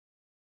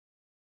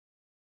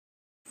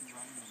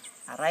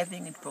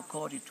Arriving in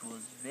Pokot, it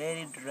was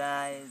very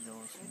dry. There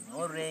was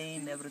no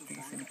rain.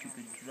 Everything seemed to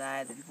be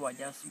dry. The people were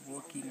just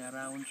walking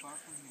around,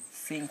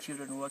 seeing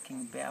children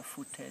walking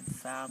barefooted,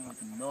 some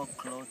with no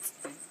clothes.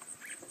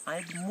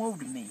 And it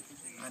moved me.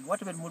 And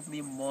what even moved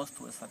me most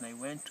was when I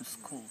went to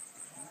school.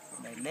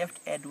 And I left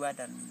Edward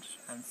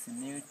and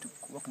Sinew to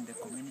work in the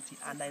community,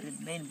 and I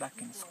remained back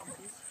in school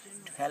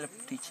to help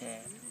teach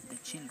the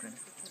children.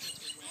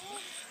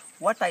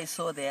 What I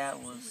saw there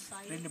was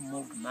really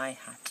moved my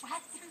heart.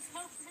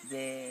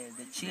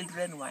 The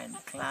children were in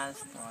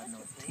class, there were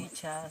no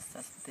teachers,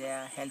 just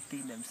there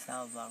helping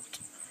themselves out.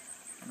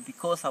 And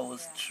because I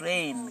was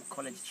trained,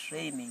 college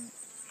training,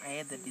 I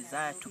had the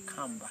desire to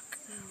come back.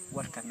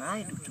 What can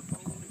I do to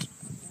Pokot?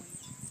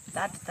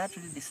 That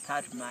really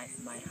disturbed my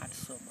heart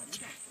so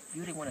much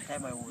during one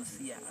time I was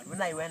here. And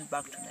when I went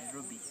back to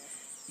Nairobi,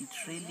 it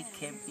really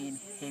came in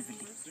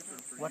heavily.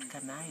 What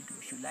can I do?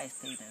 Should I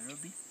stay in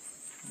Nairobi?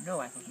 No,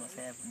 I thought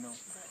myself, no.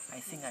 I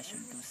think I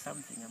should do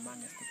something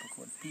amongst the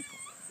Pokot people,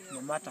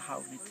 no matter how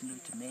little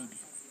it may be.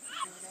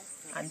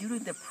 And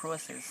during the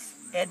process,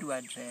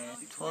 Edward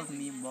told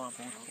me more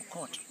about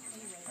Pokot,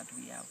 that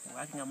we are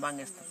working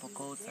amongst the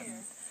Pokots,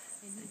 and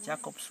the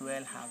Jacob's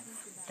Well have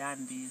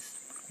done this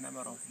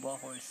number of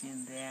boreholes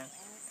in there,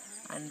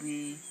 and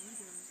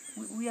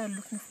we are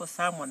looking for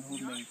someone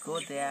who may go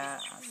there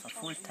as a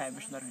full-time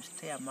missionary to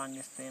stay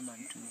amongst them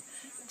and to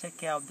take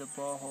care of the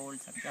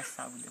boreholes and just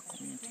serve in the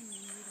community.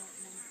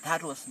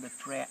 That was the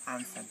prayer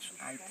answered.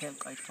 I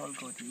told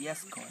God,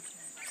 yes, God,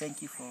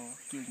 thank you for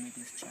giving me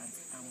this chance.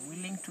 I'm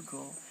willing to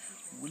go,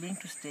 willing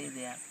to stay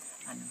there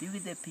and be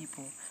with the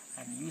people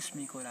and use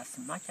me, God, as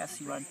much as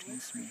you want to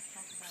use me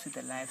to see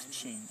the lives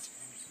change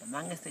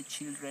amongst the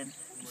children,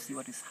 to see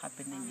what is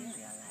happening in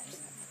their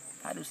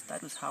lives.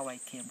 That was how I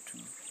came to